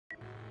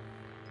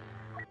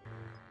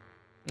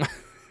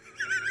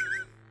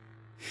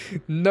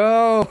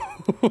No.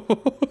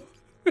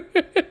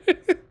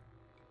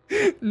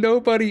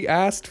 Nobody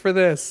asked for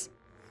this.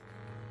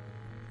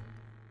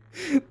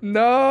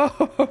 No.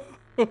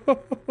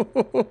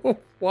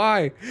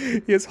 Why?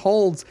 He has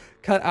holes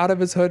cut out of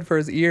his hood for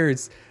his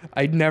ears.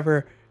 I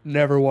never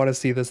want to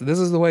see this. This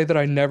is the way that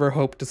I never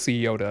hoped to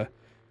see Yoda.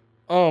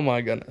 Oh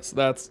my goodness.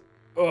 That's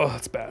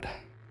bad.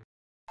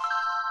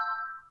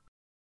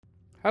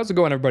 How's it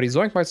going, everybody?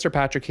 Zoink Meister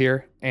Patrick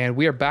here, and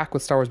we are back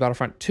with Star Wars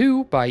Battlefront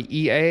 2 by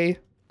EA.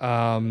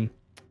 I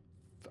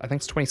think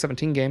it's a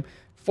 2017 game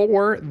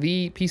for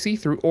the PC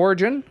through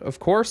Origin, of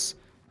course.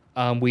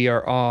 We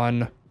are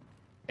on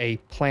a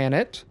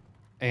planet,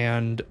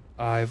 and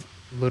I've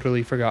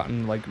literally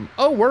forgotten, like,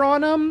 oh, we're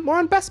on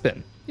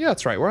Bespin. Yeah,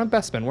 that's right, we're on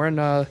Bespin. We're in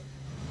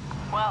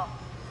Well,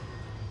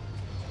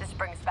 this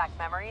brings back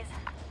memories.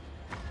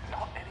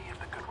 Not any of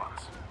the good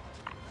ones.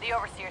 The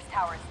Overseer's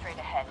tower is straight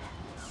ahead.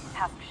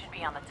 Task should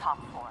be on the top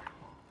floor.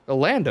 the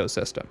Lando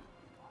system,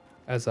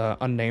 as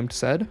Unnamed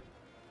said.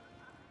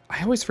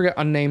 I always forget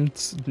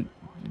Unnamed's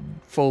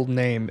full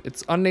name.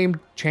 It's Unnamed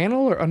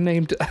Channel or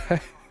Unnamed...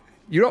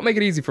 You don't make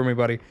it easy for me,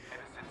 buddy. Ever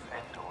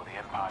since Endor, the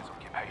Empire's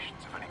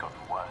occupations have only gotten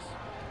worse.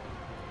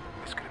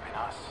 This could have been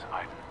us,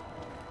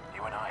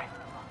 you and I.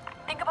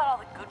 Think about all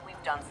the good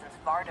we've done since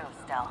Vardo,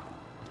 Stel.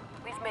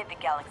 We've made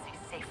the galaxy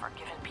safer,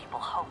 given people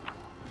hope.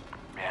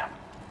 Yeah,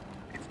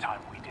 it's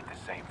time we did the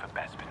same for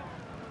Bespin.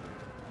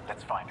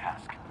 Let's find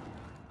Hask.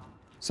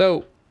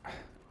 So,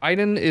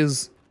 Aiden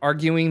is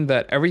arguing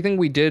that everything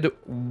we did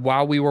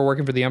while we were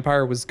working for the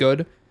Empire was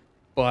good,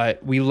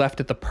 but we left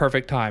at the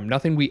perfect time.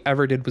 Nothing we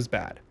ever did was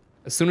bad.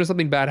 As soon as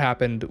something bad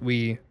happened,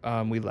 we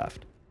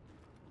left.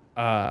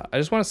 I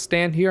just want to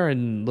stand here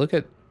and look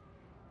at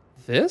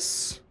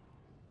this.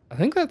 I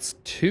think that's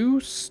 2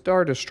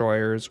 Star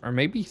Destroyers, or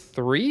maybe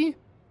 3,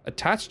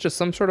 attached to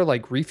some sort of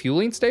like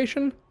refueling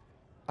station.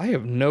 I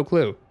have no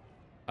clue.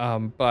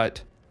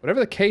 But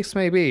whatever the case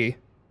may be,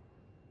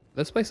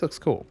 this place looks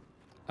cool.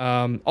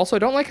 Also, I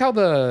don't like how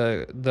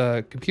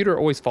the computer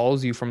always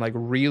follows you from like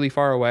really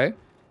far away.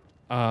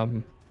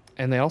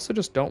 And they also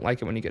just don't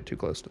like it when you get too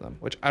close to them,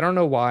 which I don't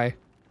know why.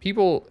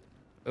 People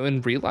in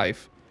real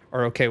life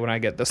are okay when I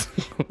get this.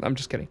 I'm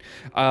just kidding.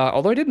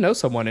 Although I did know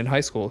someone in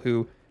high school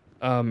who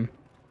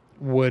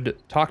would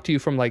talk to you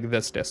from like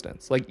this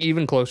distance, like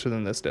even closer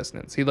than this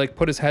distance. He like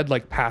put his head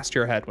like past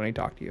your head when he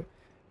talked to you.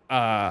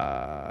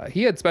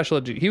 He had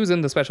he was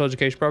in the special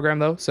education program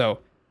though, so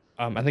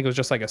I think it was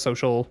just like a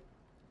social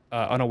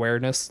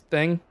unawareness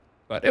thing.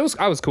 But I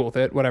was cool with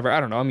it, whatever. I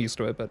don't know, I'm used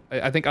to it, but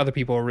I think other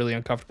people are really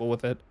uncomfortable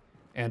with it.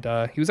 And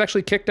he was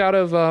actually kicked out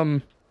of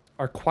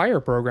our choir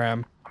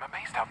program. I'm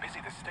amazed how busy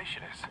this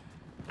station is.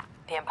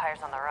 The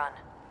Empire's on the run.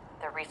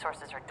 Their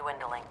resources are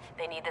dwindling.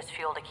 They need this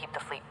fuel to keep the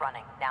fleet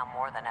running, now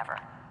more than ever.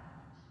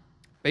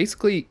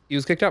 Basically, he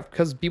was kicked out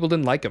because people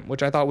didn't like him,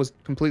 which I thought was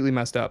completely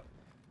messed up.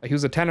 He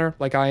was a tenor,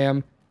 like I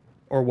am,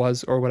 or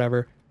was, or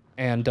whatever.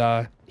 And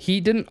he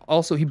didn't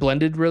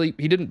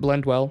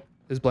blend well.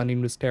 His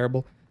blending was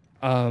terrible.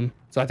 So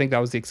I think that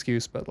was the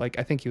excuse, but like,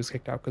 I think he was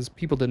kicked out because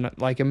people didn't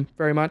like him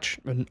very much.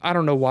 And I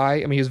don't know why.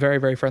 I mean, he was a very,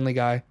 very friendly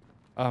guy.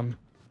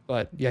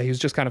 But yeah, he was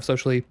just kind of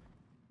socially,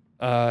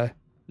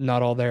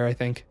 not all there, I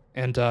think.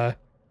 And I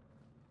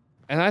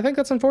think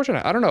that's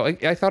unfortunate. I don't know.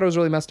 I thought it was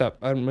really messed up.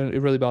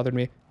 It really bothered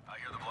me. I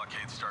hear the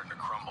blockade's starting to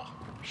crumble.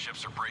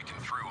 Ships are breaking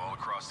through all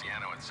across the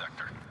Anoan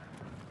sector.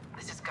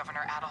 This is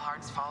Governor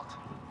Adelhard's fault.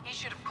 He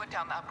should have put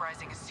down the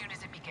uprising as soon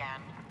as it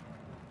began.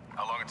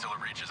 How long until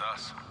it reaches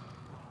us?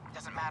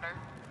 Doesn't matter.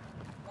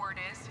 Word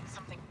is,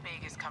 something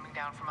big is coming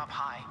down from up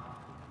high.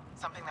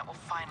 Something that will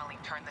finally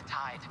turn the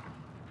tide.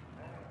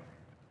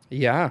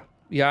 Yeah,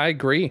 I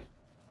agree.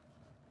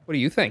 What do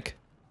you think?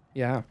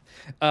 Yeah.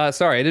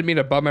 Sorry, I didn't mean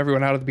to bum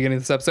everyone out at the beginning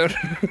of this episode.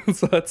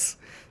 So let's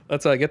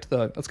get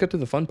to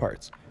the fun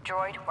parts.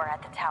 Droid, we're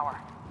at the tower.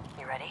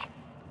 You ready?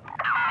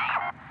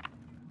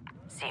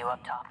 See you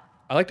up top.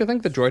 I like to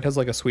think the droid has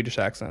like a Swedish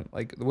accent.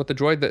 Like what the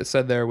droid that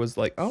said there was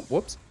like, oh,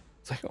 whoops.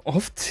 It's like,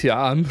 oh, yeah,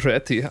 I'm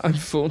ready. I'm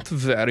felt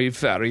very,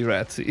 very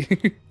ready.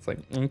 It's like,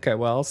 okay,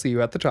 well, I'll see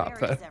you at the top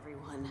then.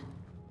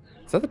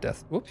 Is that the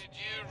death? Whoops. Did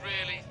you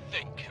really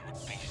think it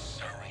would be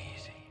so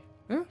easy?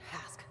 Yeah,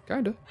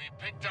 kinda. We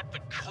picked up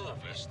the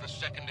Corvus the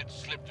second it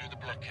slipped through the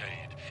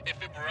blockade.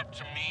 If it were up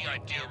to me,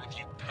 I'd deal with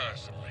you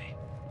personally.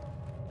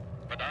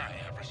 But I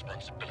have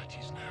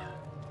responsibilities now.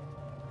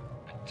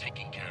 And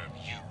taking care of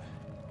you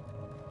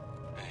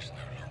is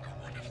no longer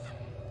one of them.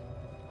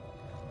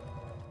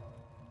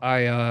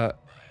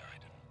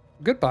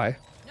 Goodbye.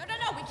 No,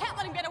 we can't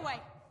let him get away.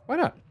 Why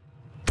not?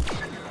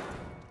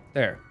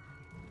 There.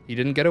 He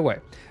didn't get away.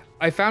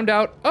 I found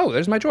out, oh,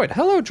 there's my droid.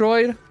 Hello,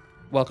 droid.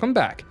 Welcome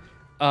back.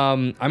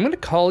 I'm gonna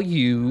call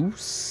you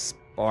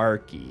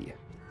Sparky.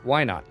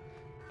 Why not?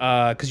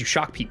 Because you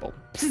shock people.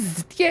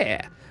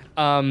 Yeah.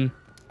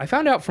 I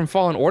found out from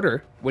Fallen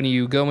Order when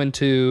you go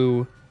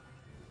into,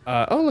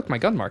 oh, look, my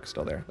gun mark's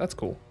still there. That's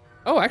cool.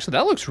 Oh, actually,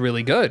 that looks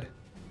really good.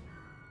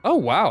 Oh,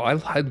 wow.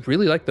 I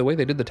really like the way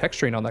they did the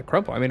texturing on that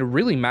crumple. I mean, it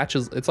really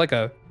matches. It's like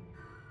a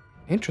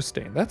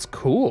Interesting. That's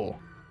cool.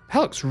 That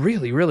looks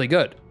really, really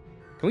good.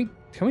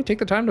 Can we take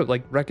the time to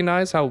like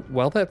recognize how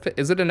well that fit?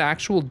 Is it an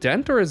actual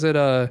dent or is it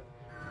a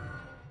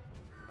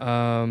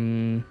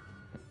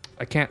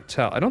I can't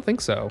tell. I don't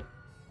think so.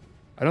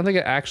 I don't think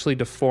it actually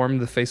deformed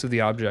the face of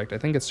the object. I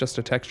think it's just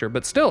a texture,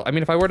 but still, I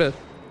mean, if I were to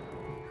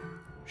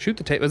shoot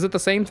the tape, is it the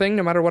same thing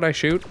no matter what I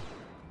shoot?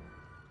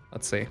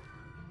 Let's see.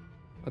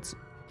 Let's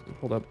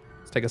hold up.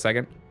 Let's take a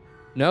second.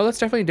 No, that's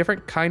definitely a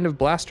different kind of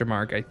blaster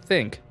mark, I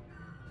think.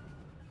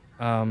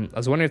 I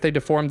was wondering if they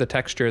deformed the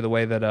texture the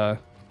way that,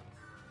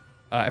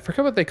 I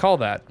forget what they call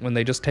that when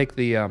they just take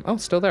the, oh,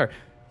 it's still there.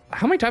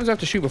 How many times do I have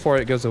to shoot before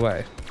it goes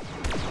away?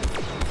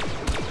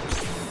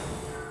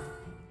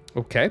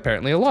 Okay,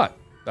 apparently a lot.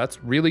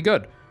 That's really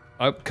good.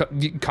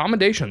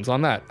 Commendations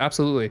on that,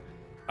 absolutely.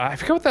 I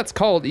forget what that's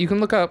called. You can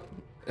look up,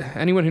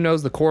 anyone who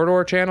knows the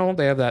Corridor channel,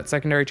 they have that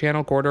secondary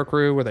channel, Corridor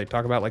Crew, where they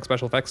talk about like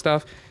special effects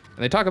stuff. And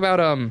they talk about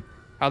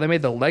how they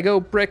made the Lego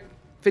brick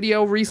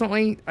video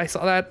recently. I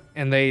saw that,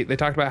 and they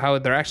talked about how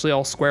they're actually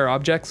all square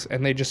objects,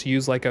 and they just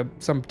use like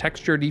some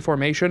texture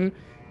deformation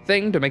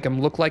thing to make them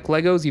look like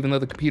Legos, even though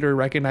the computer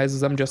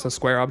recognizes them just as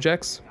square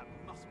objects.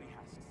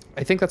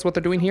 I think that's what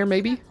they're doing here,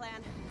 maybe.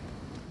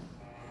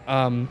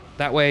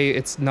 That way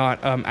it's not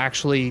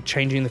actually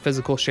changing the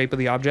physical shape of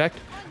the object.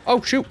 Oh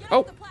shoot!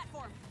 Oh,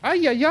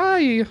 ay ay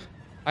ay!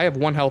 I have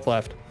 1 health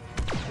left,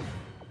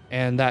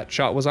 and that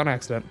shot was on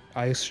accident.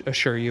 I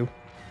assure you.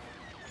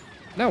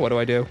 Now what do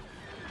I do?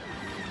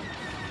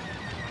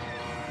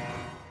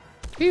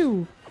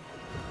 Pew!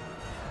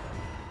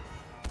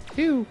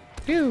 Pew!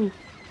 Pew!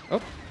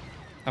 Oh,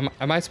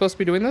 am I supposed to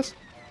be doing this?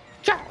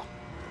 Chow!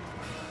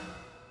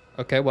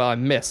 Okay, well I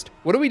missed.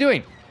 What are we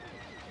doing?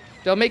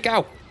 Del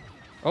Mako!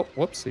 Oh,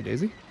 whoopsie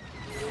daisy.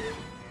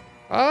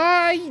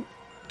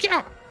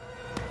 Yeah.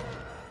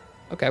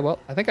 Okay, well,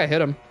 I think I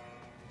hit him.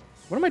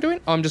 What am I doing?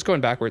 Oh, I'm just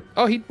going backward.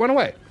 Oh, he went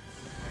away.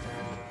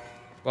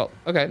 Well,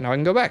 okay, now I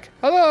can go back.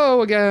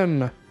 Hello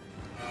again.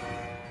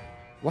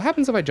 What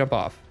happens if I jump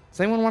off?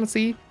 Does anyone want to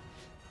see?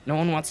 No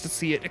one wants to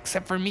see it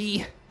except for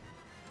me.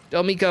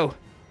 Del Miko,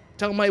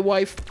 tell my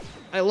wife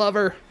I love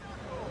her.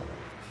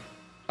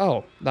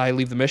 Oh, I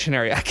leave the mission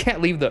area. I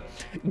can't leave the...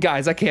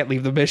 Guys, I can't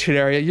leave the mission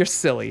area. You're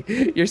silly.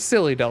 You're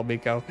silly, Del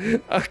Miko.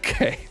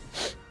 Okay.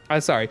 I'm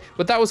sorry.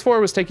 What that was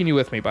for was taking you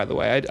with me, by the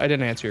way. I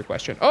didn't answer your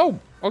question. Oh,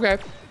 okay.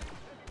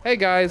 Hey,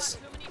 guys. Too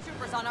many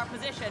troopers on our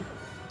position.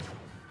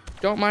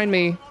 Don't mind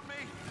me.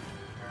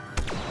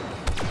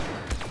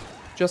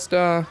 Just,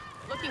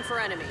 Looking for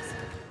enemies.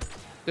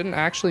 didn't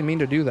actually mean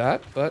to do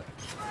that, but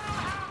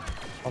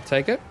I'll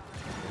take it.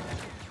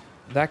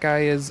 That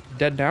guy is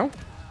dead now.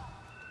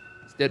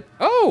 He's dead.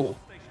 Oh!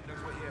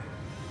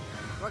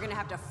 We're gonna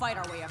have to fight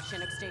our way up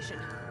Chinook Station.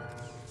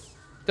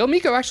 Del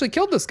Miko actually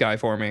killed this guy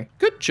for me.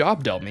 Good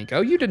job, Del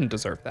Miko. You didn't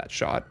deserve that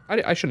shot.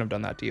 I shouldn't have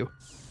done that to you.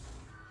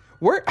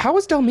 How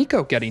is Del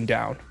Miko getting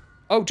down?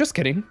 Oh, just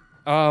kidding.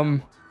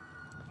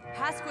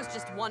 Hask was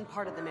just one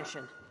part of the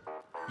mission.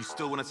 You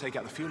still want to take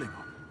out the fueling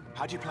hub?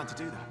 How do you plan to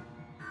do that?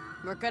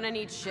 We're gonna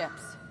need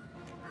ships.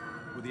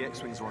 Well, the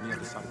X-Wings are on the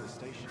other side of the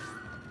station.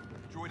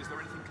 Droid, is there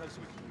anything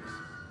closer we can use?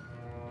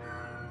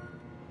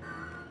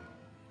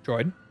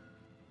 Droid?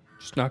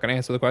 Just not gonna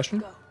answer the question?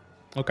 Go.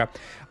 Okay.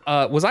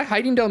 Was I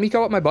hiding Del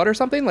Miko up my butt or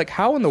something? Like,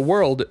 how in the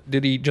world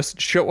did he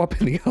just show up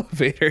in the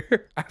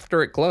elevator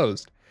after it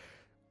closed?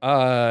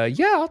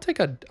 Yeah, I'll take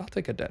a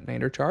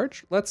detonator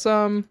charge. Let's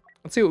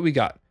see what we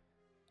got.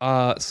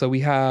 So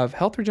we have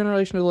health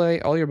regeneration delay,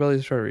 all your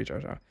abilities for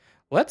recharge.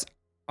 Let's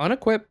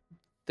unequip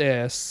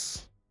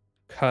this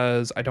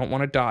because I don't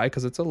want to die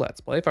because it's a let's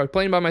play. If I was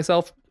playing by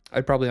myself,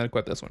 I'd probably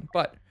unequip this one,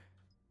 but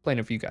playing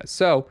it for you guys.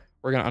 So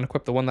we're gonna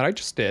unequip the one that I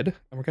just did,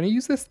 and we're gonna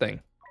use this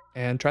thing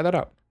and try that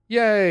out.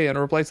 Yay, and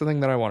replace the thing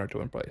that I wanted to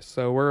replace.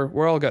 So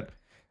we're all good.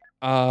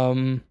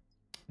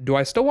 Do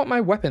I still want my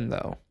weapon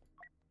though?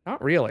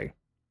 Not really.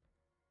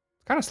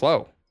 It's kind of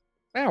slow.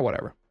 Yeah,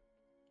 whatever.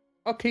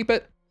 I'll keep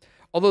it.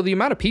 Although the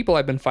amount of people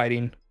I've been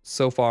fighting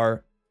so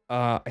far,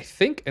 I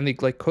think in the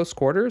like close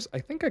quarters, I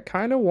think I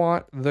kind of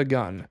want the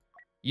gun.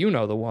 You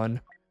know the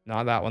one,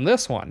 not that one.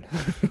 This one.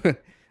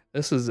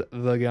 This is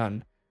the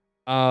gun.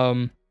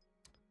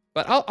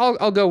 But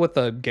I'll go with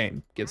the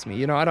game gives me.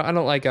 You know, I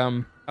don't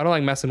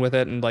like messing with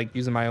it and like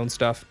using my own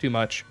stuff too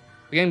much.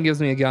 The game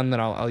gives me a gun, then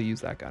I'll use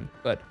that gun.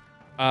 But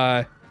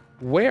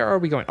where are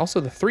we going?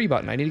 Also the 3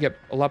 button. I need to get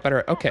a lot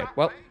better. Okay,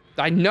 well.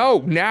 I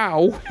know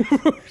now.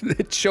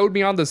 It showed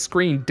me on the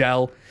screen,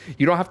 Del.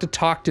 You don't have to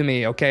talk to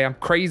me, okay? I'm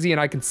crazy and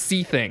I can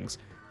see things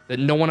that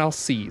no one else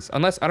sees.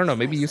 Unless, I don't know,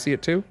 maybe you see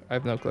it too? I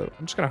have no clue.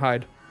 I'm just gonna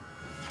hide.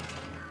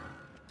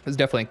 There's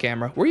definitely a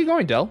camera. Where are you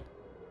going, Del?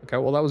 Okay,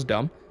 well that was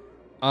dumb.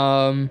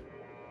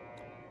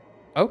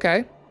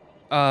 Okay.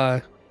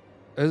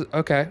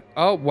 Okay.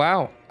 Oh,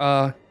 wow.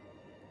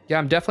 Yeah,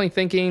 I'm definitely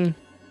thinking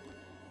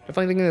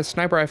the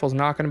sniper rifle is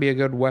not gonna be a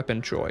good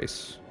weapon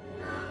choice.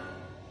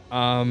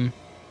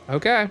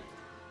 Okay.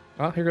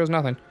 Well, here goes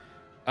nothing.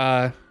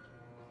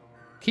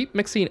 Keep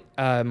mixing,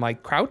 my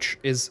crouch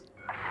is...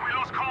 We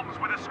lost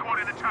comms with a squad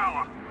in the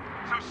tower,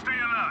 so stay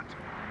alert.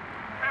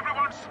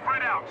 Everyone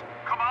Spread out.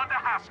 Commander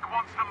Hask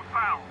wants them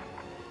found.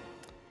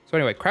 So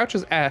anyway, crouch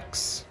is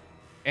X,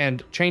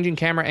 and changing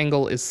camera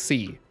angle is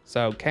C.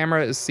 So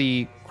camera is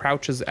C,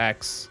 crouch is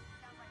X,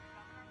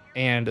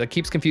 and it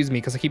keeps confusing me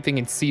because I keep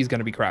thinking C is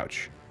gonna be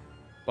crouch,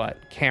 but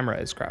camera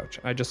is crouch.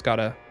 I just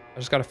gotta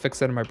fix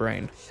that in my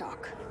brain.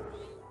 Shock.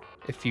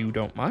 If you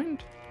don't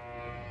mind.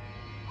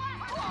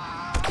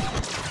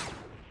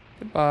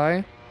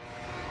 Goodbye.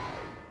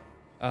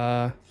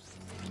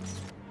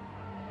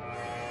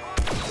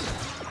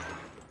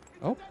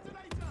 Oh,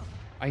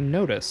 I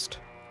noticed.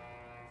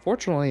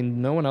 Fortunately,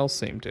 no one else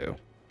seemed to.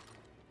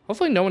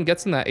 Hopefully no one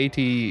gets in that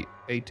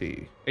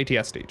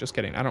ATSD. Just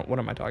kidding. What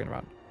am I talking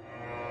about?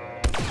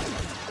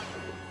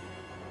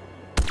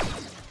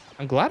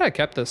 I'm glad I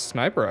kept this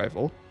sniper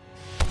rifle.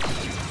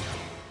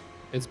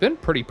 It's been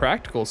pretty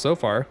practical so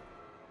far.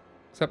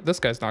 Except this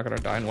guy's not gonna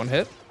die in one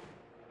hit.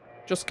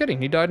 Just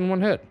kidding, he died in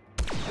one hit.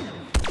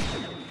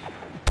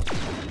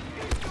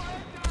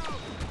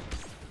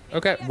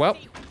 Okay, well.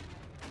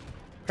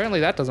 Apparently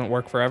that doesn't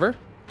work forever.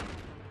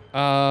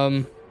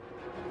 What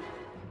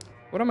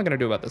am I gonna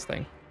do about this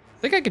thing?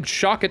 I think I can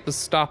shock it to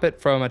stop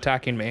it from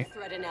attacking me.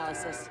 Threat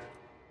analysis.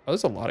 Oh,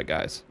 there's a lot of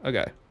guys.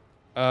 Okay.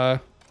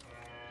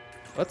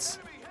 Let's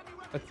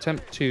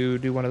attempt to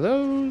do one of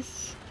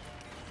those.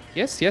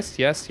 Yes, yes,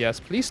 yes, yes.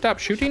 Please stop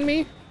shooting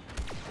me.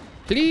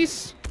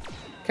 Please.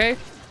 Okay.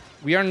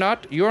 You are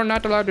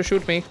not allowed to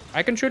shoot me.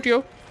 I can shoot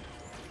you.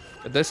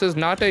 But this is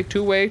not a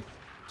two-way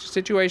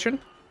situation.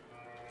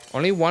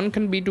 Only one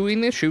can be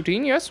doing the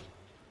shooting, yes.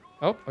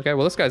 Oh, okay,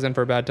 well this guy's in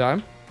for a bad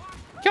time.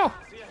 Yeah.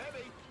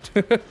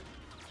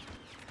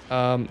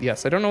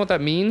 Yes, I don't know what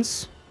that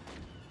means,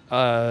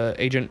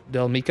 Agent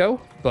Del Mico,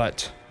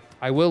 but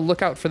I will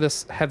look out for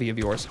this heavy of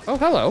yours. Oh,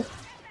 hello.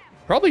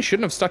 Probably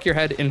shouldn't have stuck your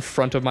head in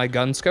front of my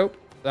gun scope.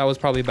 That was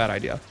probably a bad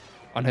idea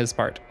on his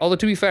part. Although,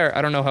 to be fair,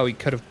 I don't know how he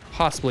could have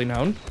possibly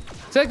known.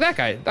 It's like that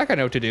guy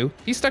knew what to do.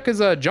 He stuck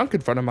his junk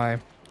in front of my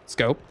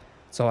scope,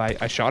 so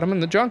I shot him in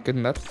the junk,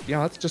 and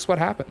that's just what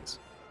happens.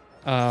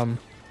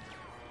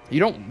 You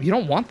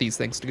don't want these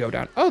things to go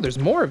down. Oh, there's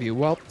more of you.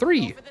 Well,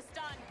 3.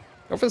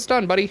 Go for the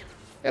stun, buddy.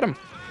 Hit him.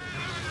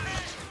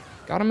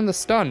 Got him in the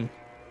stun.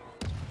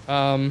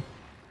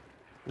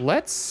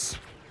 Let's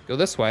go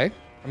this way.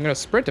 I'm gonna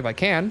sprint if I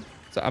can.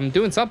 So I'm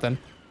doing something.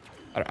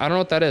 I don't know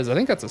what that is. I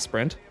think that's a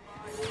sprint.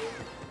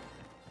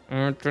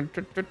 Are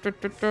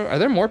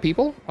there more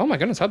people? Oh my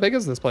goodness, how big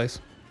is this place?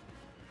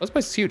 This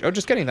place is huge. Oh,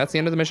 just kidding. That's the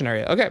end of the mission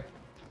area. Okay.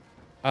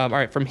 All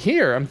right, from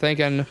here, I'm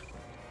thinking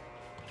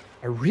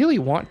I really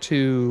want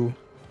to...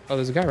 Oh,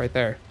 there's a guy right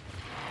there.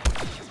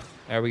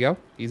 There we go.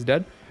 He's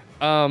dead.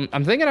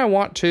 I'm thinking I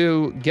want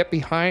to get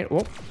behind...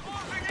 Whoa.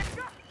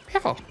 Yeah.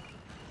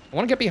 I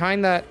want to get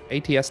behind that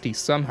ATSD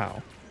somehow.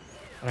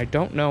 And I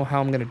don't know how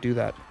I'm going to do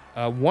that.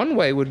 One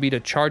way would be to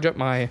charge up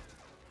my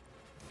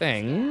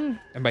thing.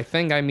 And by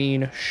thing, I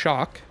mean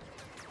shock.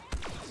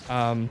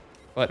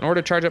 But in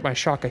order to charge up my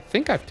shock, I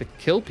think I have to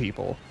kill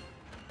people.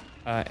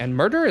 And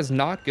murder is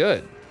not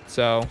good.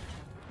 So,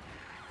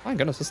 my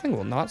goodness, this thing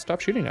will not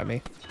stop shooting at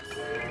me.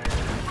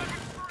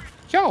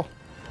 Yo!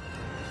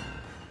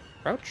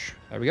 Crouch.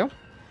 There we go.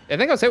 I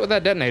think I was hit with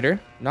that detonator.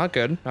 Not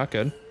good, not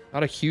good.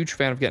 Not a huge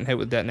fan of getting hit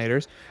with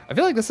detonators. I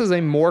feel like this is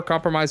a more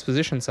compromised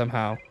position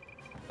somehow.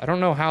 I don't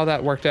know how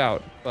that worked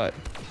out, but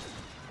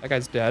that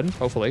guy's dead,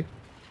 hopefully.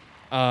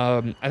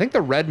 I think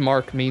the red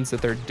mark means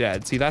that they're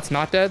dead. See, that's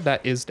not dead,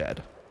 that is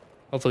dead.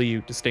 Hopefully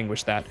you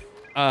distinguish that.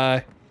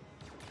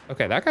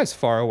 Okay, that guy's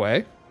far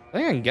away. I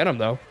think I can get him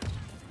though.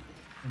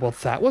 Well,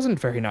 that wasn't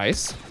very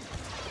nice.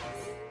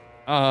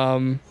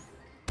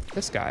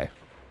 This guy,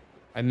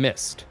 I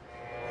missed.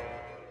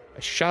 I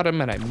shot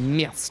him and I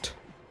missed.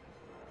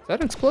 Is that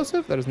an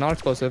explosive? That is not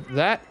explosive.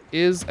 That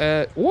is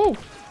a, whoa.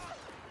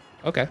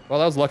 Okay, well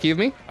that was lucky of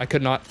me. I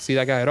could not see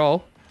that guy at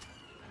all.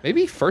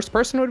 Maybe first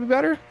person would be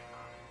better?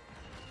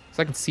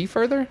 So I can see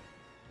further?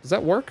 Does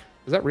that work?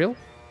 Is that real?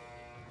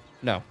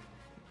 No.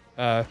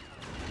 I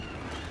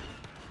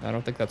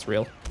don't think that's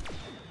real.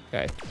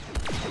 Okay.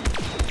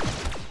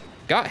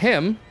 Got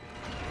him.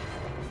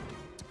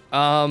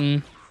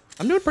 I'm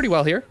doing pretty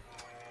well here.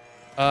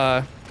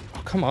 Oh,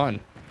 come on.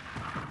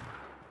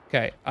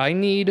 Okay, I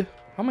need...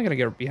 How am I gonna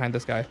get behind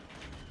this guy?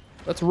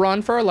 Let's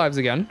run for our lives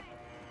again.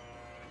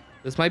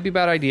 This might be a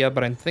bad idea,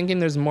 but I'm thinking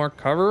there's more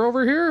cover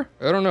over here?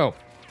 I don't know.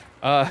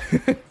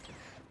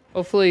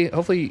 Hopefully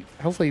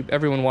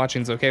everyone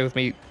watching is okay with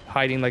me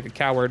hiding like a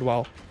coward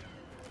while...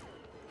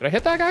 Did I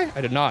hit that guy?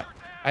 I did not.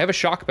 I have a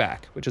shock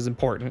back, which is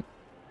important.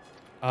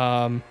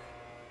 I'm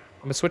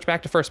gonna switch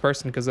back to first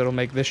person because it'll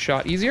make this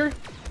shot easier.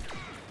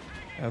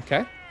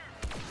 Okay.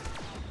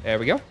 There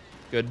we go.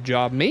 Good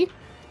job, me.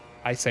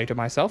 I say to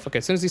myself. Okay,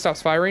 as soon as he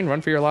stops firing,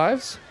 run for your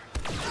lives.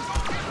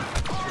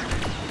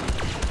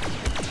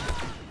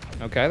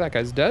 Okay, that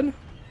guy's dead.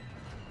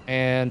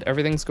 And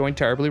everything's going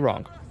terribly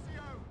wrong.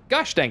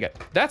 Gosh dang it.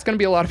 That's gonna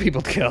be a lot of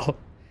people to kill.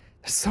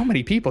 There's so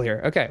many people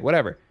here. Okay,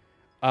 whatever.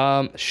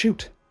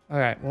 Shoot. All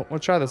right, we'll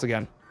try this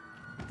again.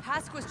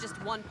 Hask was just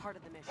one part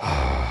of the mission.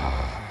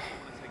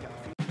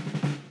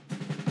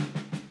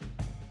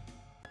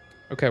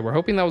 Okay, we're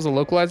hoping that was a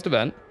localized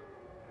event.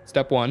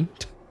 Step 1.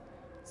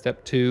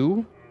 Step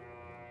 2,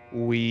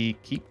 we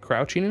keep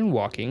crouching and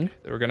walking.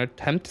 We're gonna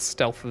attempt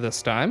stealth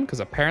this time, because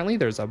apparently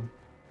there's a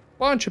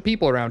bunch of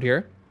people around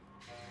here.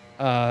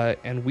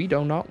 And we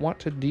do not want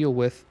to deal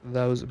with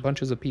those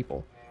bunches of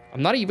people.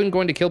 I'm not even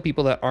going to kill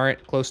people that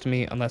aren't close to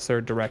me unless they're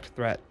a direct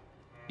threat,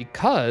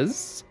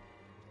 because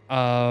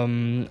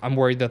I'm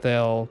worried that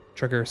they'll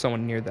trigger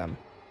someone near them.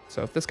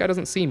 So if this guy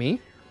doesn't see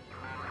me,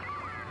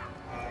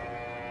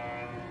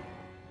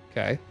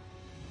 okay.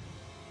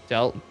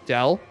 Del.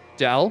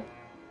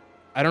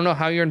 I don't know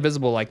how you're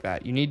invisible like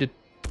that. You need to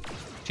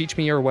teach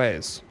me your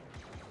ways.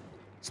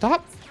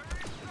 Stop.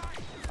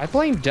 I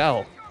blame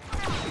Del.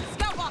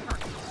 Scout Walker.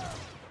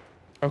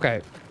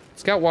 Okay,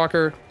 Scout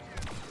Walker.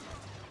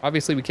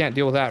 Obviously, we can't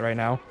deal with that right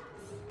now.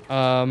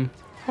 Oh,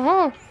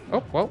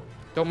 well,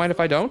 don't mind if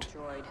I don't.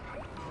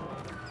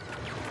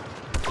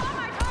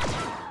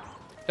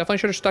 Definitely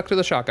should have stuck to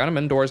the shotgun. I'm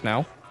indoors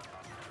now.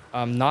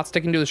 Not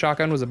sticking to the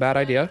shotgun was a bad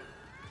idea.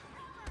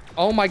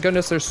 Oh my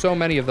goodness, there's so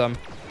many of them.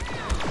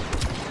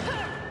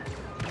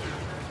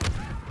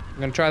 I'm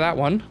gonna try that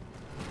one.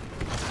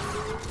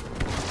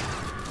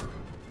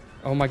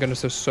 Oh my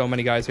goodness, there's so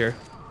many guys here.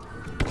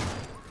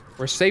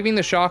 We're saving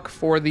the shock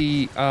for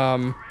the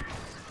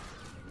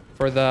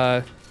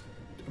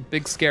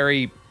big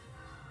scary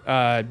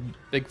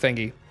big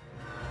thingy.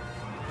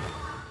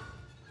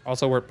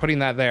 Also, we're putting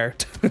that there.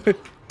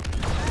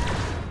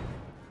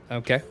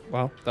 Okay,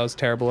 well, that was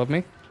terrible of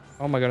me.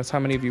 Oh my goodness, how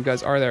many of you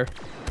guys are there?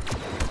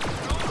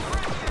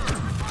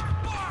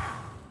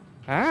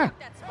 Ah!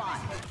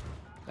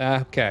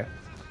 Okay.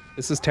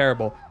 This is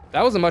terrible.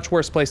 That was a much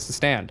worse place to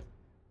stand.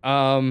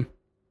 What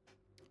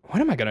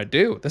am I gonna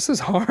do? This is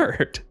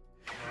hard.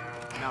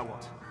 Now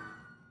what?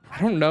 I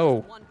don't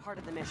know. One part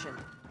of the mission.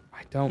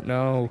 I don't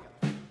know.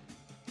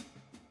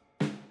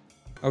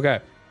 Okay.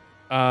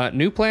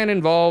 New plan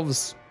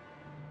involves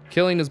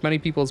killing as many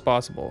people as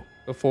possible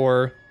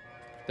before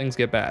things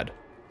get bad.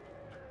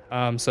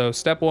 So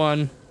step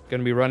 1,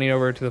 gonna be running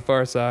over to the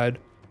far side.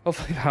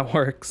 Hopefully that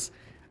works.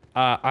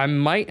 I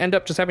might end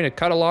up just having to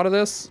cut a lot of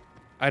this.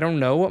 I don't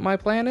know what my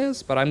plan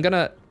is, but I'm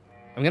gonna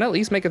at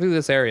least make it through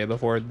this area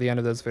before the end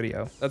of this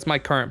video. That's my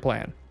current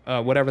plan,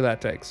 whatever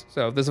that takes.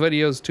 So if this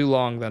video is too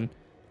long, then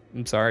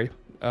I'm sorry.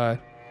 I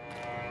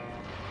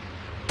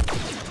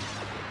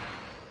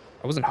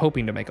wasn't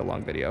hoping to make a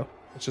long video.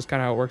 It's just kind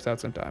of how it works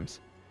out sometimes.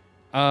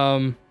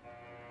 Okay,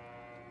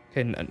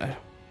 I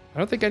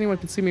don't think anyone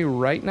can see me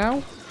right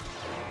now,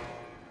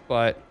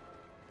 but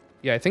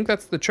yeah, I think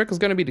that's the trick is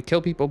going to be to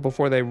kill people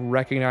before they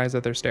recognize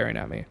that they're staring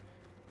at me.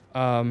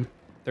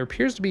 There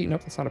appears to be,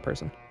 nope, that's not a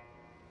person.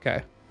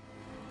 Okay.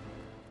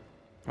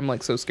 I'm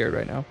like so scared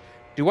right now.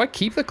 Do I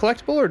keep the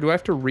collectible or do I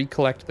have to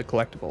recollect the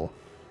collectible?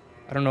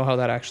 I don't know how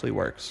that actually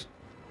works.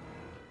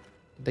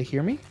 Did they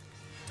hear me?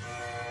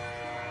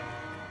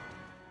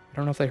 I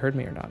don't know if they heard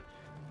me or not.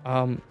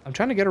 I'm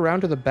trying to get around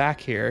to the back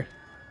here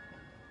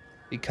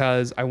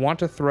because I want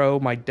to throw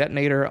my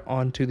detonator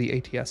onto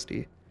the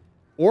ATSD.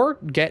 Or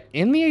get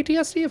in the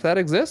ATSD if that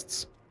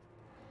exists.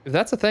 If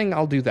that's a thing,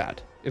 I'll do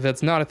that. If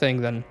that's not a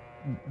thing, then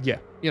yeah,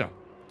 you know,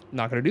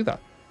 not gonna do that.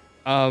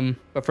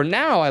 But for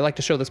now, I like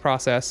to show this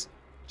process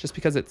just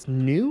because it's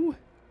new.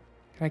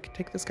 Can I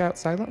take this guy out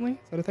silently?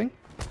 Is that a thing?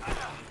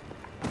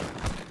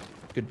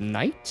 Good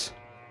night.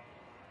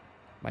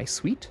 My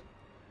sweet.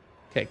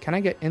 Okay, can I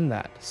get in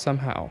that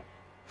somehow?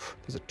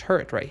 There's a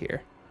turret right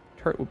here.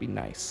 Turret would be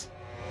nice.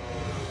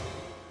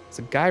 There's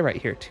a guy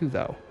right here too,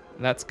 though.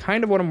 And that's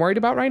kind of what I'm worried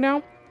about right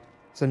now.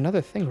 There's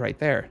another thing right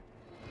there.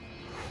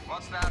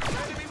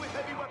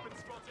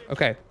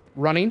 Okay,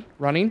 running.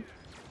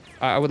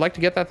 I would like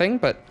to get that thing,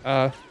 but,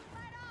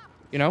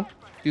 you know,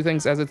 do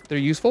things as if they're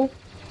useful.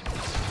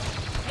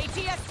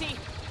 ATST.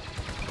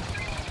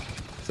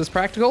 Is this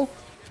practical?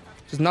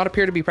 Does not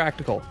appear to be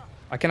practical.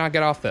 I cannot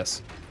get off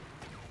this.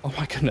 Oh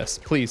my goodness,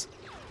 please.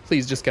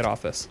 Please just get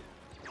off this.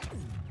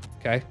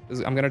 Okay,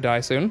 I'm gonna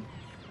die soon.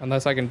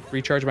 Unless I can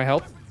recharge my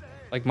health,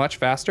 like, much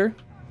faster.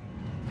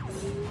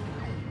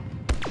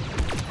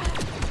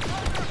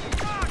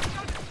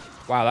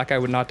 Wow, that guy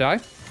would not die.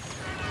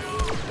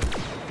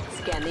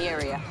 Scan the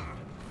area.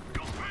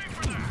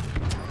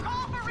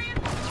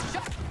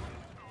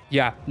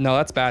 Yeah, no,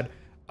 that's bad.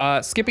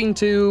 Skipping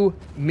to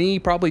me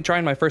probably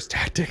trying my first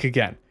tactic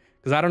again,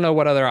 because I don't know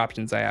what other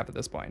options I have at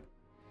this point.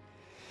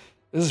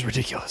 This is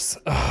ridiculous.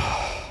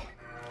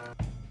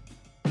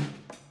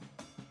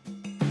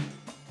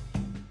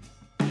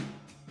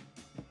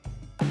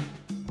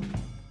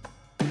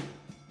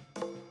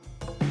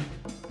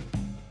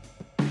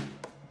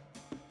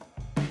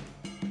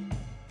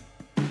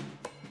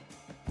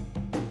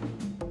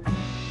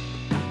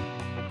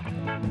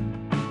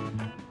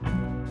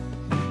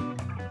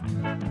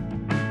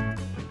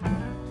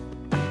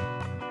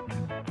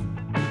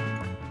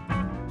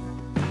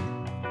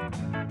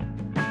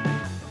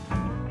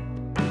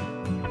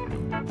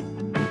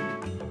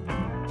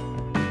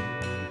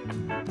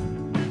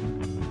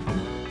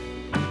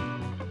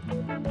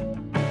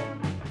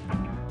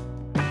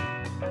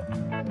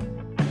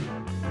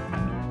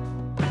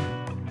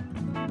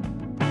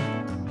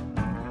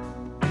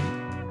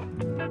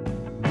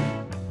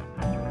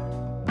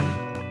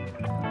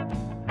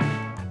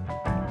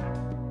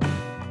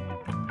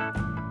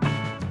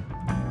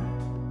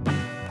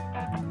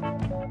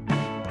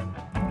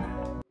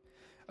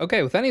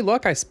 Okay, with any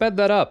luck, I sped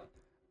that up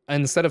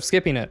instead of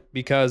skipping it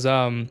because,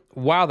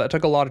 wow, that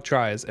took a lot of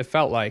tries. It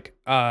felt like.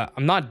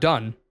 I'm not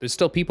done. There's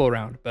still people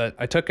around, but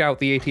I took out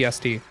the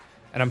ATST,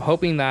 and I'm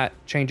hoping that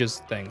changes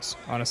things,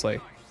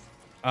 honestly.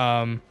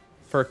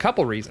 For a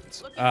couple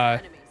reasons.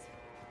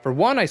 For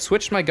one, I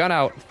switched my gun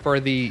out for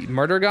the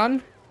murder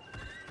gun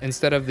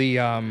instead of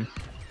the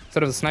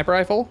sniper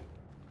rifle.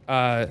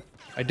 I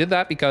did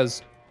that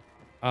because,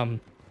 I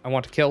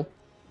want to kill.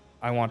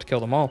 I want to kill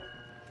them all.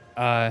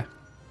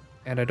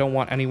 And I don't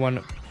want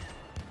anyone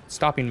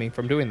stopping me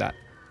from doing that.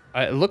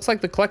 It looks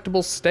like the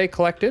collectibles stay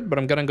collected, but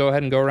I'm gonna go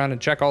ahead and go around and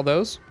check all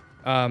those.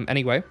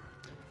 Anyway,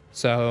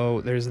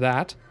 so there's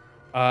that.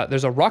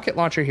 There's a rocket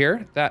launcher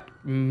here that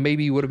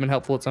maybe would have been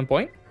helpful at some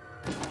point.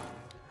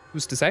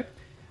 Who's to say?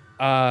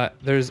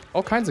 There's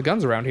all kinds of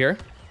guns around here,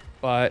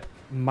 but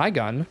my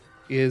gun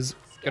is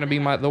gonna be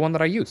the one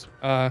that I use,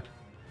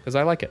 because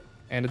I like it,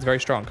 and it's very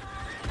strong.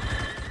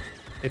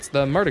 It's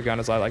the murder gun,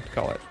 as I like to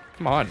call it.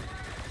 Come on.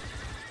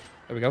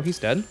 There we go, he's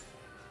dead.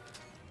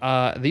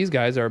 These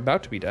guys are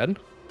about to be dead.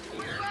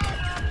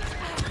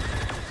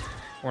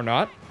 Or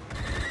not.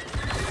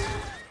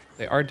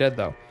 They are dead,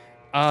 though.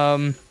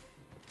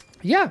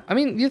 Yeah, I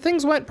mean,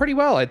 things went pretty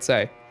well, I'd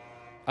say.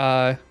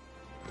 I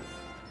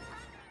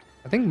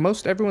think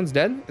everyone's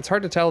dead. It's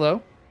hard to tell,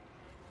 though.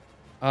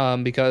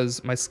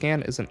 Because my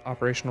scan isn't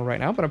operational right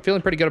now, but I'm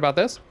feeling pretty good about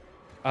this.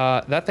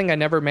 That thing I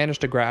never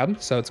managed to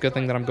grab, so it's a good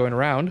thing that I'm going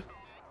around.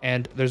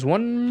 And there's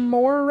one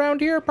more around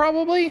here,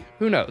 probably?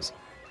 Who knows?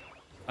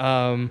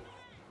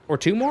 Or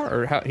two more,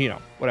 or how,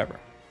 whatever.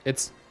 I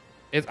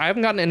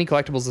haven't gotten any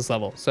collectibles this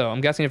level, so I'm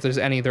guessing if there's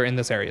any, they're in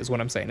this area, is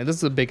what I'm saying. And this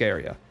is a big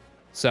area.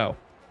 So,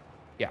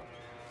 yeah.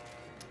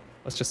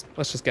 Let's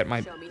just get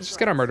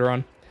our murder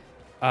on.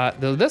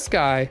 This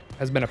guy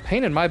has been a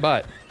pain in my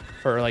butt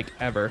for, like,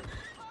 ever.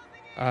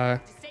 Yeah,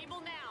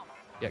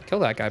 kill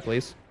that guy,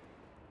 please.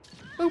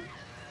 Boop.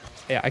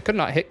 Yeah, I could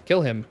not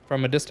kill him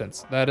from a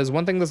distance. That is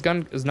one thing this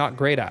gun is not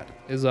great at,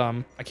 is,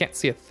 I can't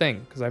see a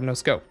thing, because I have no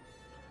scope.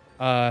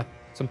 So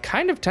I'm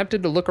kind of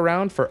tempted to look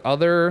around for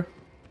other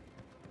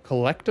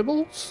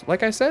collectibles,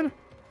 like I said.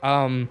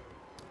 I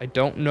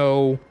don't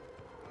know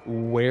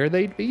where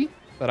they'd be,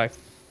 but I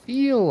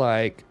feel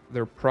like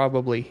they're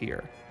probably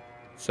here.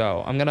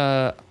 So I'm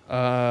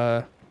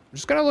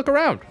just gonna look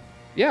around.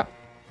 Yeah.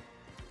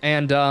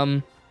 And,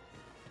 let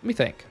me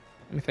think.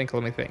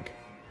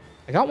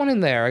 I got one in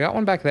there, I got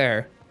one back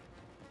there.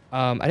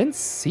 I didn't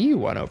see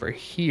one over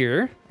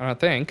here, I don't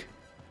think.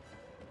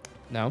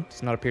 No,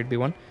 does not appear to be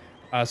one.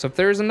 So if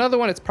there's another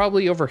one, it's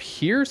probably over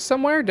here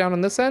somewhere, down on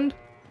this end.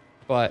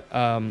 But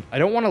I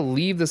don't want to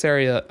leave this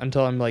area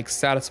until I'm like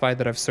satisfied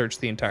that I've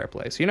searched the entire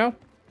place. You know?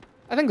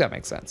 I think that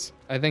makes sense.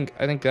 I think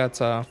that's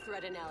threat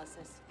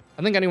analysis.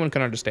 I think anyone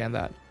can understand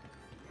that.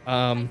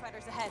 Oh,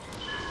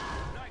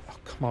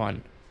 come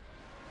on.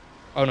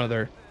 Oh no,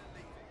 they're.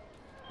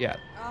 Yeah.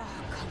 Oh,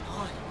 come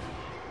on.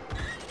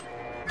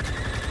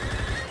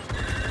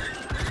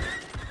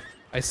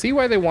 I see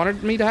why they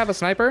wanted me to have a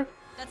sniper.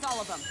 That's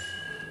all of them.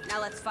 Now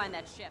let's find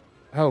that ship.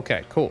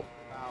 Okay, cool.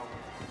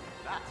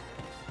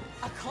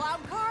 A cloud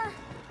car?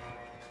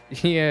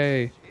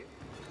 Yay.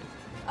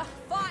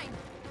 Fine.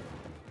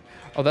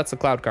 Oh, that's the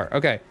cloud car.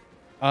 Okay.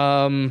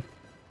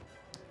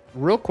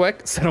 Real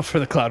quick, settle for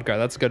the cloud car.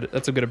 That's good.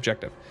 That's a good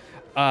objective.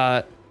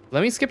 Let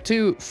me skip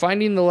to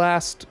finding the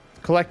last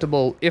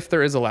collectible, if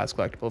there is a last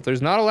collectible. If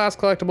there's not a last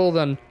collectible,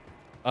 then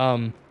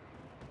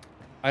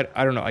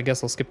I don't know. I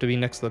guess I'll skip to be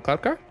next to the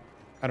cloud car.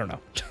 I don't know.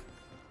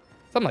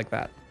 Something like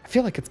that. I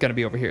feel like it's gonna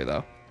be over here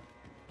though.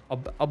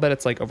 I'll bet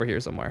it's like over here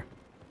somewhere.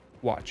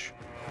 Watch.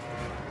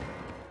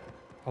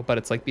 I'll bet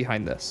it's like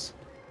behind this.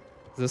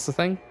 Is this the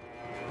thing?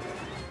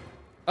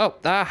 Oh,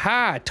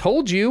 aha! I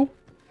told you.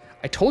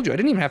 I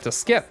didn't even have to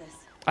skip.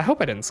 I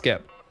hope I didn't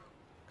skip,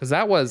 because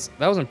that was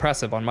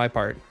impressive on my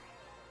part.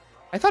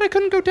 I thought I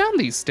couldn't go down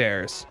these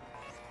stairs.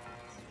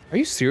 Are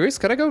you serious?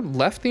 Could I go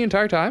left the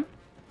entire time?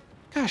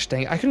 Gosh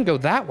dang it, I couldn't go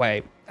that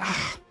way.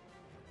 Ah,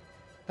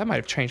 that might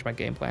have changed my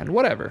game plan.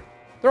 Whatever.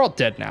 They're all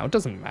dead now. It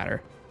doesn't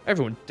matter.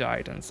 Everyone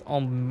died, and it's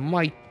all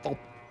my fault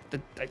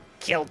that I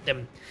killed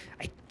them.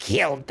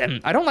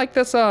 I don't like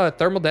this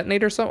thermal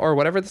detonator or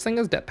whatever this thing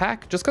is,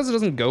 jetpack, just because it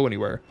doesn't go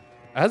anywhere.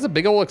 It has a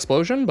big old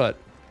explosion, but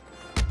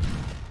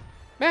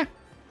meh.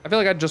 I feel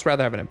like I'd just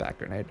rather have an impact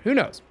grenade. Who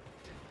knows?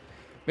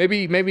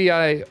 Maybe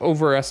I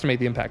overestimate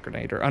the impact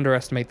grenade or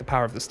underestimate the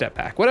power of the step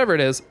pack. Whatever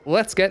it is,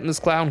 let's get in this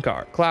cloud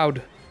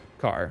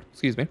car.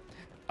 Excuse me.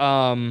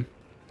 I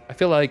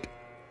feel like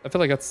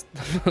that's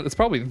that's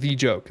probably the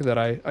joke that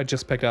I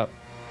just picked up.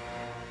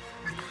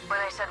 When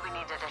I said we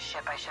needed a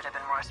ship, I should have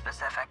been more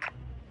specific.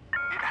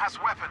 It has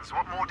weapons.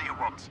 What more do you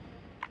want?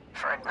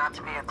 For it not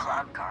to be a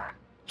cloud car.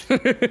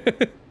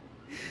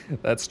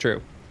 That's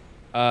true.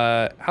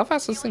 How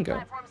fast does this thing go?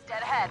 Platform's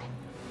dead ahead,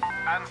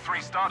 And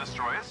 3 Star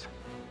Destroyers.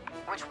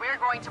 which we're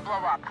going to blow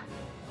up.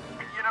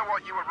 You know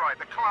what? You were right.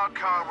 The cloud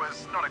car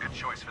was not a good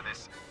choice for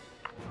this.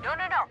 No.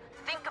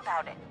 Think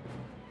about it.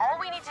 All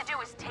we need to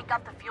do is take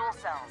out the fuel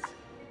cells.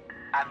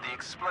 And the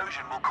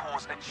explosion will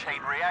cause a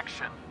chain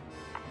reaction.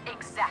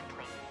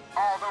 Exactly.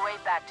 All way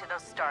back to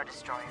those Star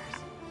Destroyers.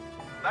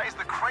 That is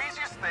the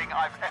craziest thing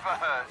I've ever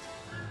heard.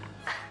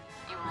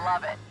 You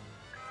love it.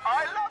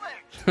 I love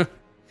it!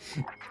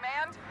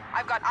 Command,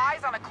 I've got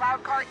eyes on a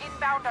cloud car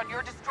inbound on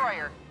your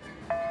destroyer.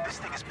 This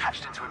thing is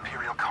patched into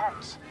Imperial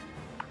comms.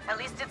 At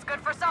least it's good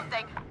for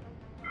something.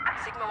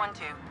 Sigma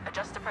 1-2,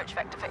 adjust approach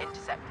vector for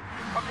intercept.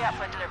 Probably out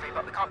for delivery,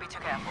 but we can't be too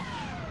careful.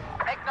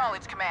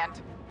 Acknowledge,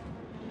 Command.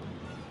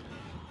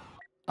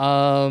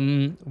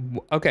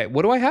 Okay,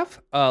 what do I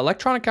have?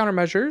 Electronic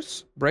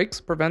countermeasures, brakes,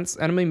 prevents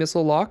enemy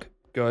missile lock.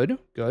 Good,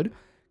 good.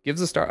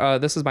 Gives a star,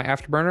 this is my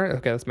afterburner.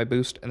 Okay, that's my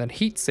boost. And then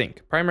heat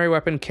sink. Primary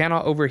weapon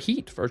cannot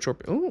overheat for a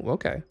short, ooh,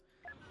 okay.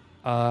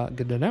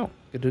 Good to know,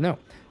 good to know.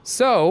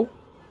 So,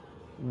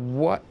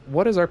 what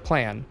is our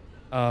plan?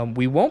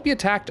 We won't be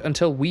attacked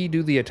until we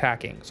do the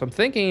attacking. So I'm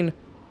thinking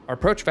our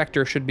approach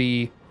vector should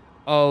be,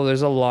 oh,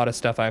 there's a lot of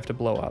stuff I have to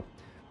blow up.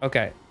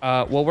 Okay,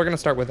 well, we're gonna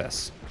start with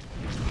this.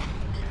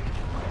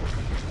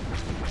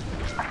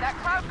 That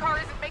cloud car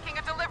isn't making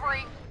a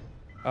delivery.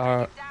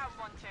 Down 1-2.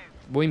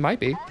 We might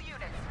be. All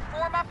units,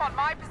 form up on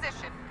my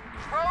position.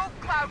 Rogue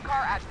cloud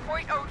car at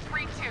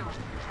 .032.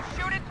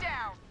 Shoot it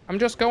down. I'm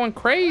just going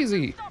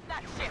crazy. Stop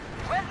that shit.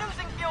 We're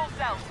losing fuel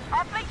cells.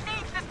 Our fleet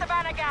needs this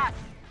Savannah gas.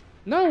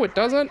 No, it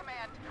doesn't.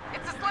 Command,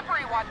 it's a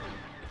slippery one.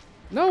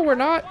 No, we're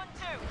not.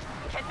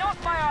 1-2. Cannot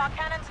fire our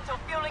cannons until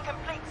fueling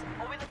completes,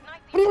 or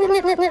we'll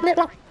ignite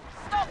the...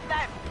 Stop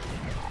them.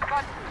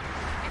 But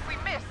if we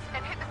miss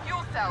and hit the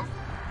fuel cells,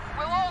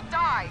 we'll all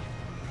die.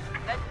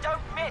 Then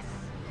don't miss.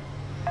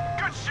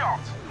 Good shot!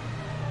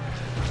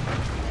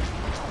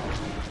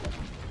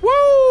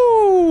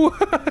 Woo!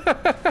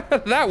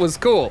 That was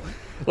cool.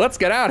 Let's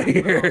get out of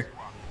here.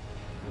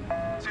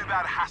 Too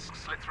bad Hask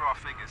slipped through our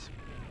fingers.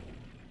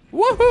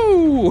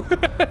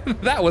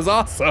 Woohoo! That was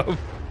awesome.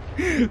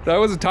 That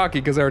wasn't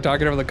talking because they were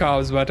talking over the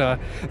comms, but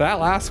that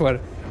last one,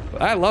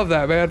 I love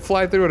that, man.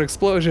 Fly through an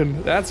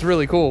explosion. That's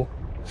really cool.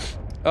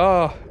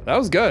 Oh, that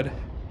was good.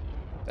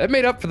 It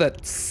made up for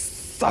that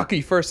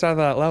sucky first half of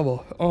that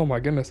level. Oh my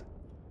goodness.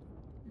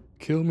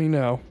 Kill me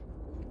now.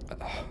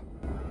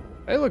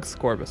 Hey, look,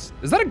 Scorbus.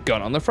 Is that a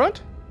gun on the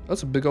front?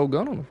 That's a big old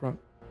gun on the front.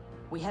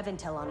 We have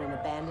intel on an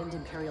abandoned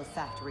Imperial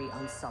factory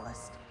on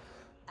Sullust.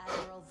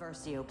 Admiral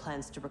Versio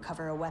plans to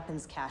recover a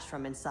weapons cache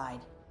from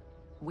inside.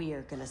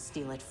 We're gonna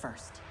steal it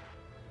first.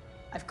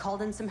 I've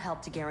called in some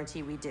help to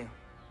guarantee we do.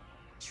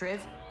 Shriv,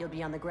 you'll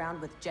be on the ground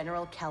with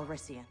General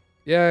Calrissian.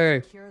 Yay.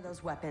 Secure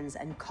those weapons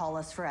and call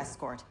us for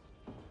escort.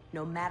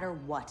 No matter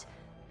what,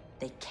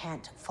 they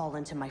can't fall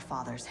into my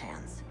father's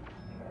hands.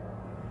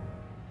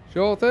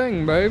 Sure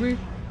thing, baby.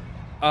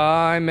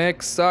 I'm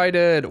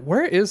excited.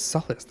 Where is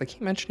Sullust? They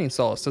keep mentioning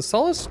Sullust. Has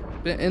Sullust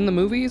been in the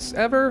movies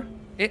ever?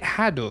 It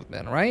had to have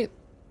been, right?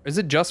 Is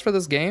it just for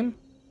this game?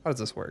 How does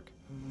this work?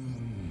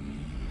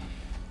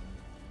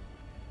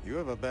 You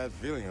have a bad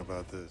feeling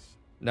about this.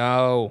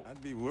 No.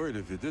 I'd be worried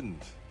if you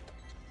didn't.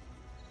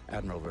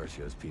 Admiral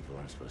Versio's people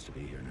aren't supposed to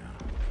be here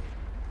now.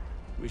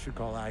 We should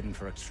call Aiden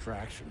for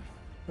extraction.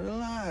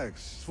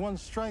 Relax. It's one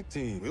strike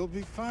team. We'll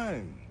be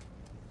fine.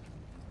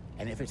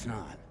 And if it's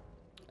not?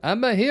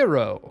 I'm a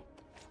hero.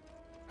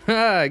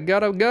 I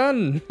got a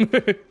gun.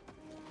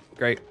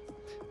 Great.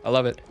 I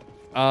love it.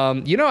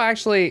 You know,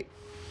 actually...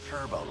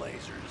 Turbo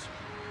lasers.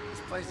 This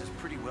place is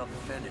pretty well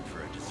defended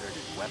for a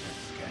deserted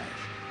weapons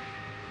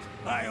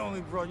cache. I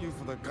only brought you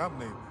for the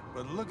company,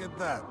 but look at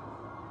that.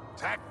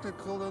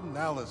 Tactical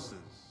analysis.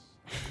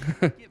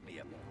 Give me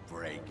a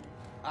break.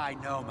 I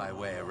know my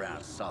way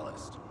around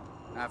Sullust.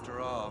 After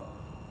all,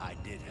 I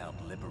did help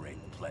liberate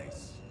the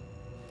place.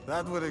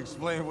 That would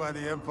explain why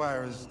the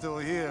Empire is still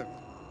here.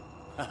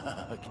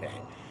 Okay.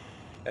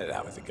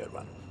 That was a good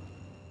one.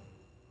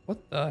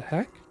 What the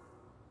heck?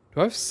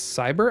 Do I have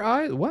cyber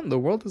eyes? What in the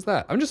world is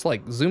that? I'm just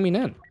like zooming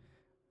in.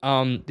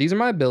 These are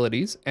my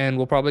abilities, and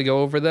we'll probably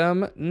go over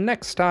them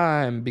next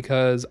time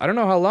because I don't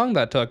know how long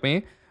that took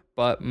me,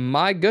 but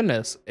my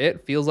goodness,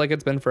 it feels like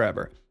it's been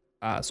forever.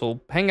 So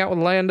we'll hang out with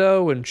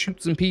Lando and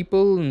shoot some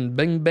people and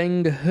bang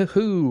bang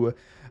hoo.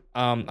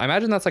 I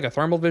imagine that's like a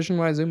thermal vision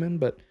when I zoom in,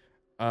 but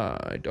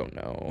I don't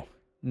know.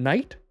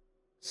 Night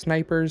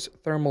Sniper's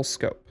thermal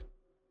scope.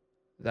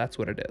 That's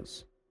what it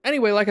is.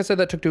 Anyway, like I said,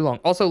 that took too long.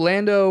 Also,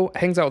 Lando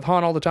hangs out with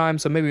Han all the time,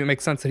 so maybe it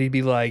makes sense that he'd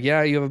be like,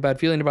 yeah, you have a bad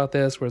feeling about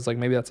this, whereas like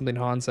maybe that's something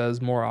Han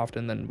says more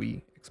often than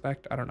we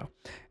expect. I don't know.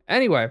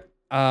 Anyway,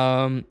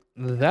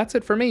 that's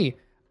it for me.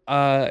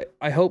 I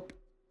hope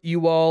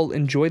you all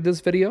enjoyed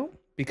this video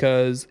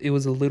because it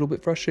was a little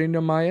bit frustrating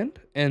on my end.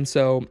 And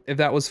so if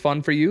that was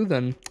fun for you,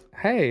 then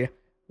hey,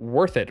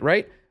 worth it,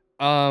 right?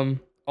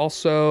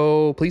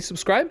 Also, please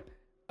subscribe.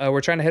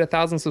 We're trying to hit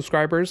 1,000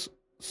 subscribers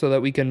so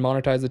that we can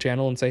monetize the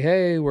channel and say,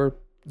 hey, we're,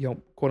 you know,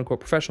 quote unquote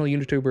professional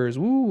YouTubers.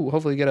 Woo,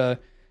 hopefully get a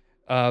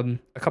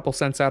couple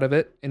cents out of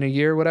it in a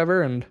year or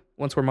whatever. And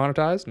once we're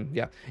monetized, and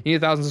yeah, you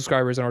need 1,000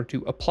 subscribers in order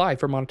to apply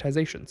for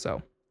monetization.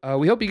 So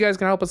we hope you guys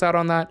can help us out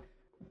on that.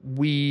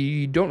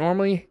 We don't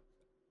normally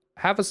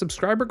have a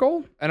subscriber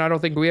goal, and I don't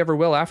think we ever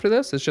will after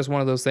this. It's just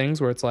one of those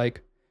things where it's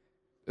like,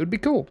 it would be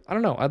cool. I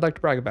don't know. I'd like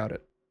to brag about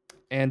it.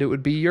 And it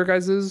would be your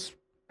guys'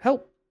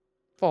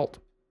 fault.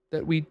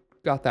 that we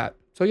got that.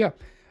 So yeah,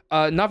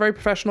 not very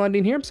professional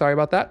ending here. I'm sorry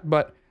about that,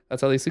 but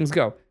that's how these things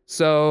go.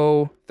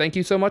 So thank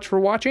you so much for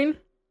watching.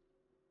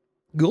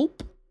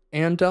 Gulp,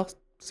 and I'll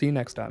see you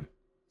next time.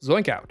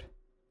 Zoink out.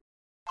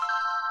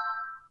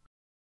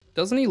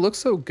 Doesn't he look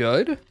so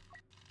good?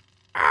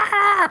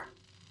 Ah!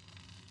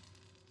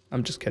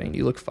 I'm just kidding.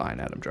 You look fine,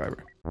 Adam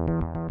Driver.